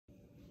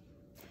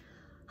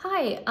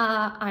Hi,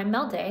 I'm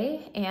Mel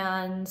Day,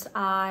 and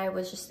I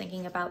was just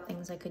thinking about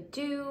things I could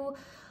do,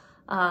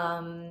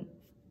 um,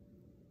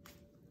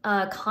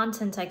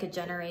 content I could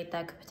generate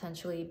that could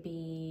potentially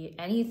be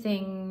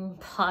anything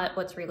but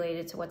what's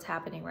related to what's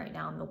happening right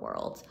now in the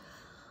world.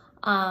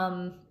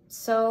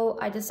 So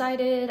I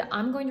decided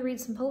I'm going to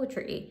read some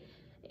poetry,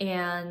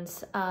 and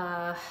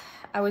I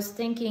was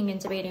thinking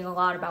and debating a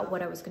lot about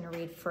what I was going to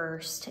read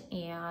first,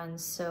 and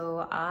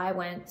so I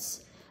went,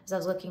 as I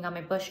was looking on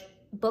my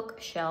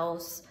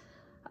bookshelves,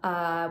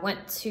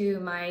 went to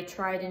my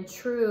tried and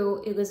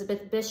true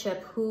Elizabeth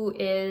Bishop, who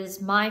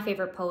is my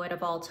favorite poet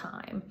of all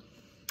time.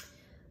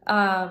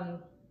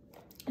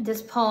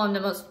 This poem,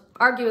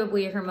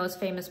 arguably her most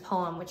famous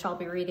poem, which I'll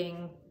be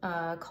reading,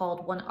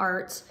 called One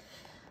Art,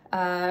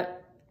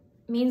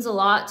 means a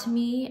lot to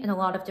me in a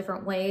lot of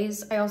different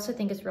ways. I also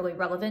think it's really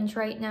relevant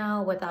right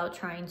now without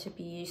trying to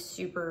be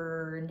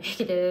super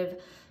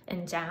negative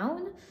and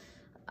down.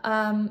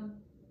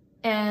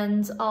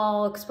 And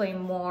I'll explain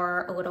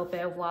more a little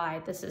bit of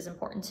why this is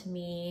important to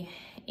me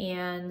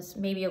and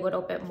maybe a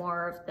little bit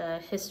more of the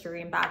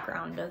history and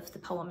background of the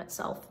poem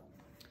itself.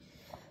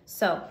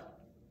 So,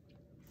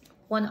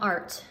 One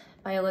Art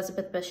by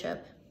Elizabeth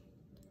Bishop.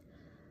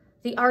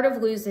 The art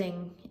of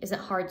losing isn't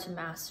hard to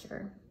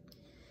master.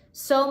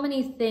 So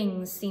many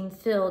things seem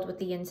filled with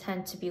the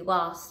intent to be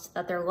lost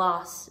that their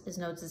loss is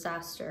no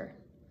disaster.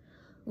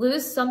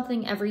 Lose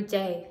something every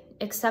day,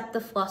 except the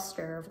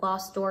fluster of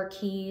lost door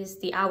keys,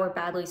 the hour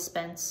badly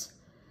spent.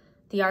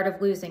 The art of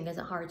losing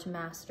isn't hard to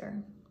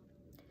master.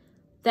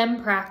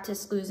 Then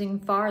practice losing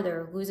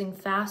farther, losing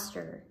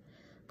faster,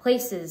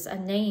 places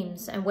and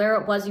names and where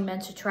it was you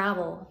meant to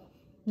travel.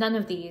 None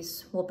of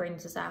these will bring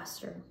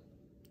disaster.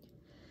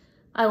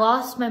 I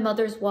lost my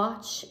mother's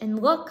watch,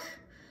 and look,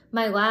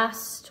 my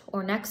last,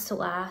 or next to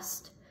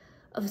last,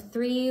 of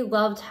 3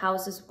 loved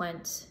houses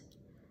went.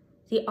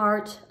 The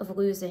art of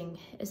losing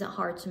isn't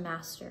hard to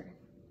master.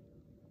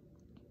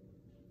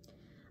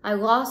 I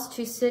lost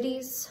 2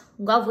 cities,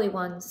 lovely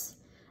ones,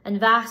 and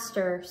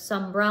vaster,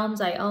 some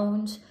realms I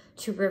owned,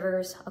 2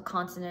 rivers, a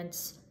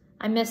continent.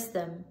 I missed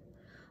them,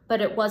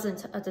 but it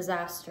wasn't a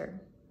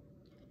disaster.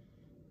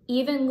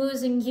 Even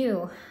losing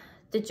you,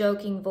 the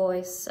joking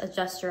voice, a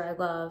gesture I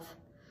love,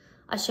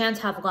 I shan't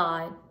have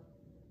lied.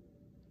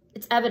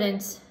 It's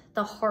evident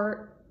the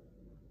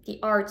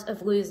art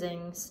of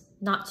losing's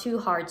not too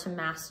hard to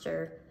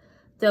master,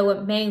 though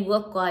it may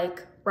look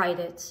like, write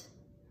it,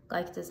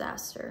 like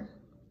disaster.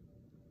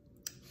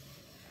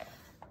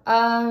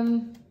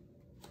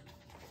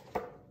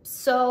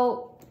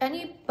 So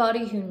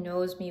anybody who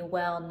knows me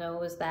well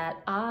knows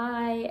that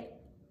I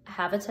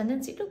have a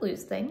tendency to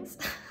lose things.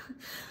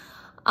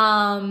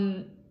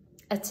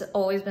 It's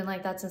always been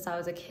like that since I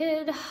was a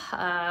kid,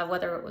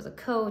 whether it was a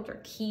coat or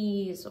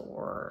keys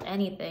or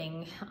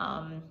anything.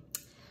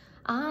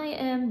 I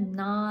am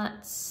not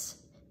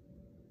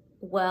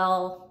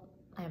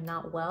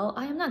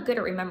good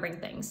at remembering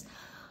things.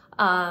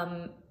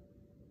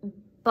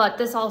 But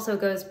this also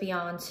goes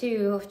beyond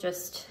too,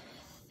 just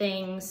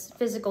things,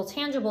 physical,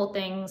 tangible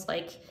things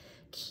like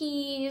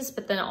keys,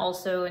 but then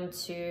also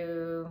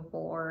into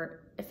more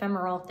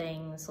ephemeral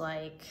things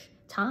like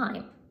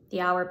time,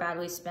 the hour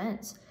badly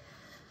spent.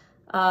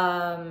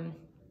 And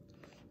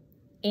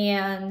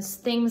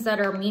things that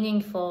are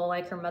meaningful,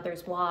 like her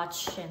mother's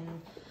watch.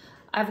 And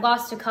I've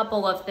lost a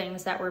couple of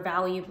things that were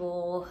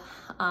valuable,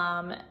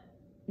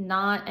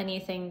 not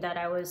anything that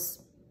I was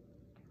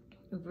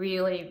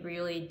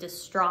really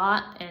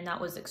distraught and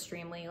that was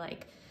extremely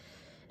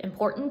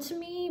important to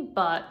me,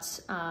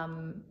 but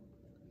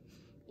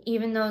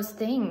even those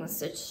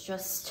things, it's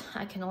just,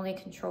 I can only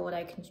control what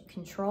I can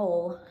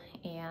control.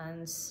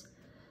 And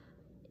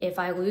if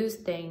I lose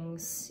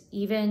things,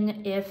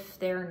 even if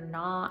they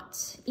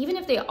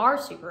are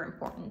super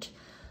important,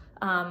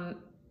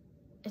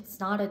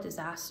 it's not a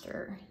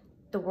disaster.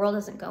 The world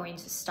isn't going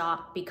to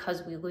stop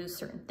because we lose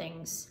certain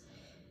things.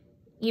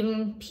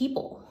 Even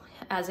people,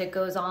 as it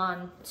goes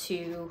on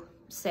to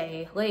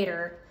say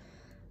later,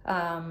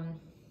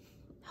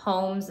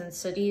 homes and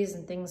cities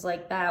and things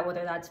like that,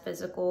 whether that's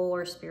physical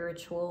or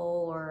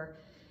spiritual or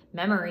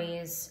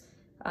memories.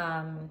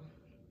 But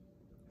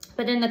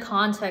in the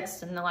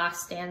context in the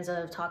last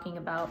stanza of talking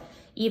about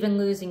even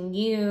losing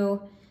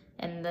you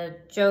and the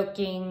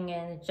joking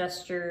and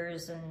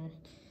gestures and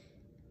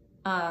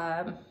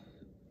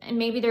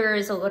maybe there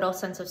is a little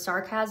sense of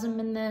sarcasm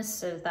in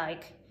this, of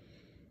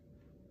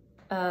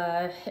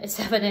it's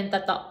evident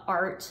that the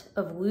art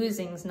of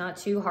losing is not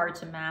too hard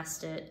to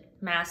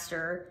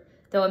master,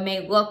 though it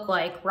may look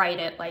like, write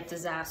it, like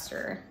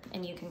disaster.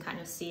 And you can kind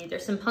of see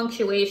there's some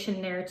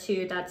punctuation there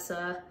too that's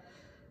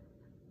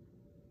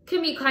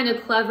can be kind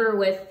of clever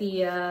with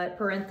the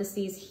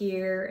parentheses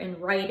here, and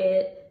write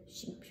it,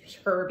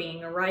 her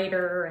being a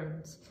writer,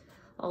 and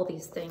all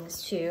these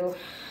things too.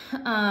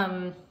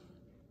 And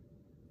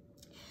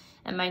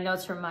my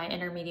notes from my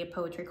intermediate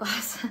poetry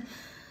class,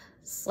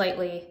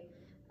 slightly.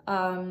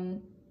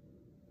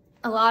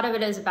 A lot of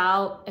it is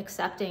about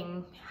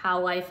accepting how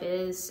life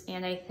is,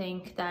 and I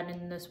think that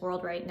in this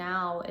world right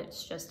now,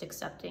 it's just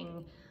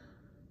accepting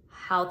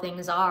how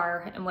things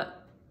are and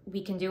what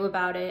we can do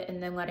about it,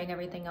 and then letting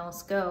everything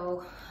else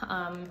go.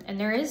 And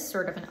there is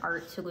sort of an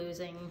art to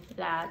losing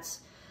that.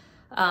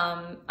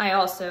 I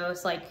also,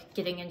 it's like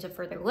getting into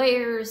further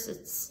layers.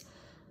 It's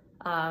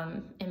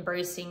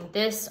embracing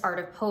this art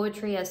of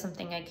poetry as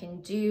something I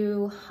can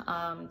do,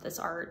 this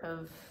art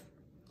of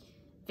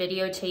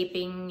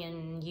videotaping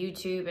and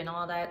YouTube and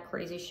all that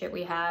crazy shit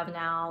we have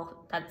now.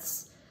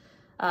 That's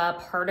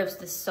part of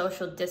the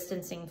social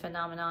distancing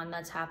phenomenon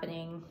that's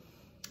happening.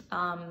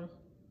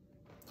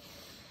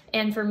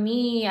 And for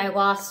me, I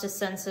lost a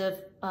sense of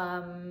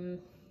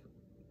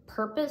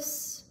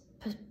purpose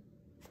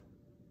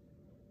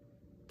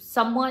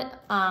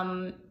somewhat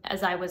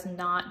as I was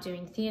not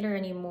doing theater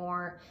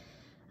anymore.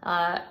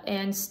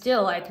 And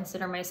still, I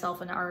consider myself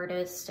an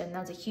artist, and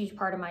that's a huge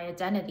part of my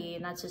identity,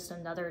 and that's just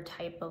another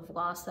type of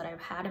loss that I've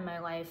had in my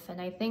life.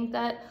 And I think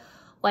that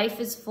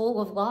life is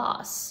full of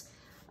loss,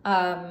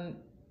 from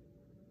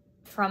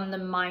the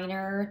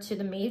minor to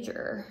the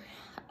major.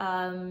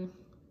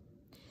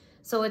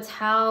 So it's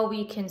how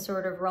we can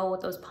sort of roll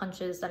with those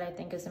punches that I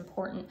think is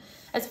important.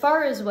 As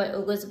far as what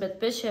Elizabeth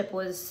Bishop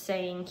was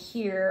saying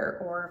here,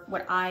 or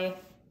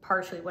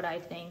partially what I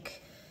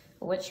think,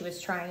 what she was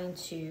trying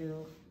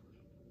to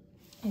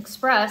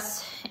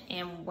express,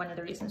 and one of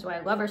the reasons why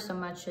I love her so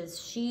much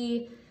is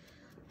she,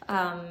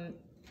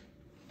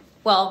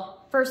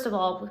 well, first of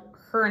all,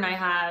 her and I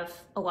have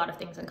a lot of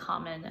things in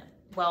common.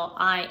 Well,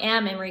 I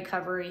am in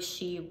recovery.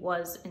 She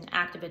was in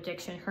active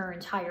addiction her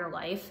entire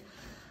life.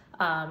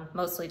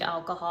 Mostly to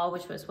alcohol,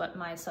 which was what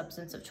my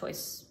substance of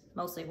choice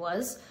mostly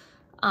was.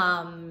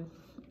 And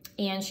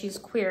she's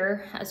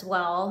queer as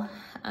well.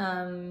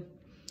 And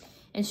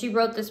she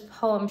wrote this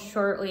poem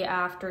shortly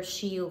after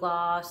she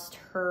lost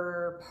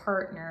her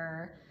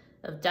partner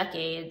of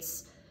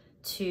decades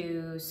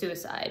to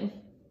suicide.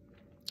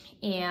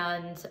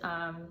 And so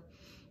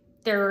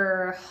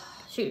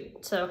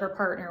her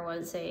partner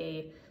was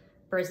a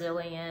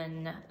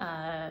Brazilian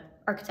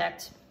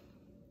architect.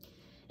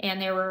 And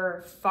they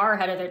were far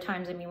ahead of their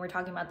times. I mean, we're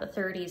talking about the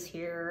 30s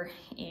here,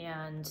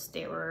 and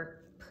they were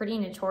a pretty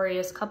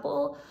notorious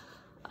couple.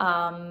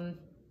 I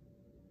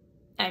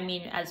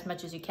mean, as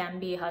much as you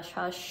can be, hush,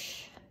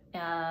 hush.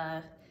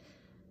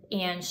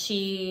 And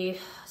she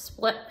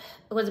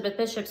Elizabeth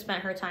Bishop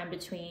spent her time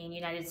between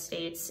United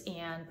States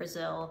and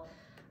Brazil,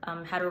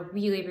 had a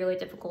really, really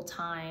difficult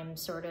time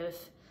sort of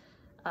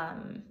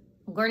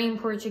learning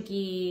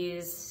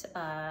Portuguese,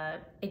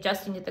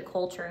 adjusting to the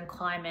culture and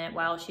climate,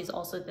 while she's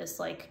also this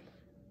like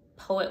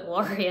poet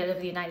laureate of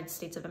the United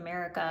States of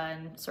America,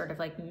 and sort of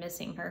like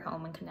missing her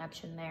home and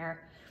connection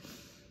there.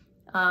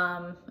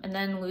 And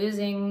then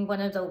losing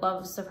one of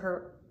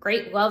the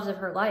great loves of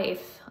her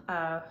life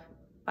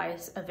by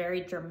a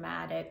very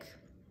dramatic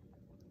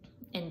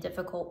and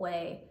difficult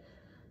way.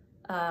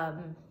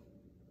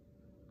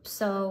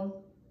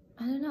 So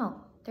I don't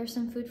know, there's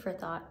some food for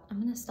thought.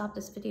 I'm gonna stop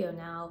this video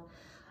now.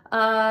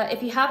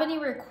 If you have any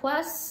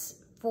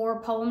requests for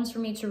poems for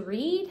me to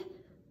read,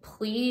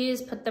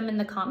 please put them in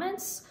the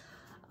comments.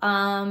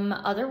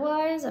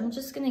 Otherwise, I'm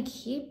just gonna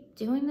keep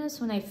doing this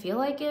when I feel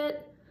like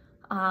it.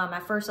 At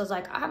first I was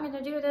like, I'm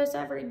gonna do this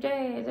every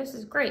day, this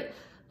is great.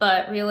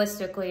 But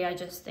realistically, I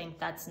just think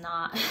that's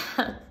not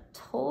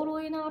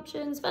totally an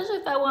option, especially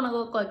if I wanna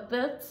look like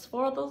this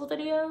for those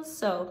videos.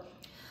 So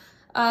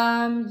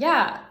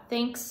yeah,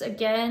 thanks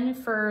again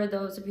for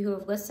those of you who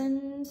have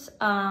listened.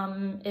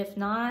 If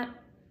not,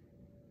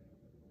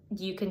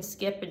 you can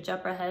skip and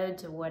jump ahead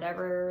to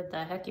whatever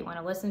the heck you want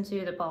to listen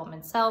to, the poem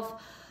itself.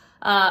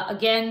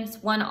 Again, it's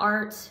One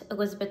Art,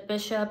 Elizabeth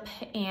Bishop,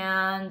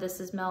 and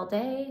this is Mel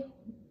Day,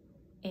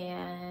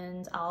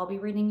 and I'll be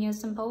reading you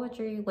some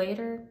poetry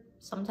later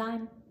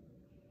sometime.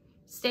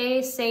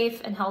 Stay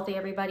safe and healthy,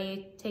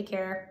 everybody. Take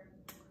care.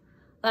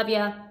 Love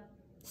ya.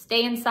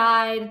 Stay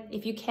inside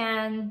if you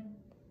can,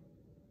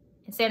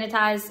 and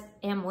sanitize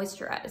and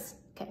moisturize.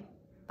 Okay,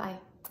 bye.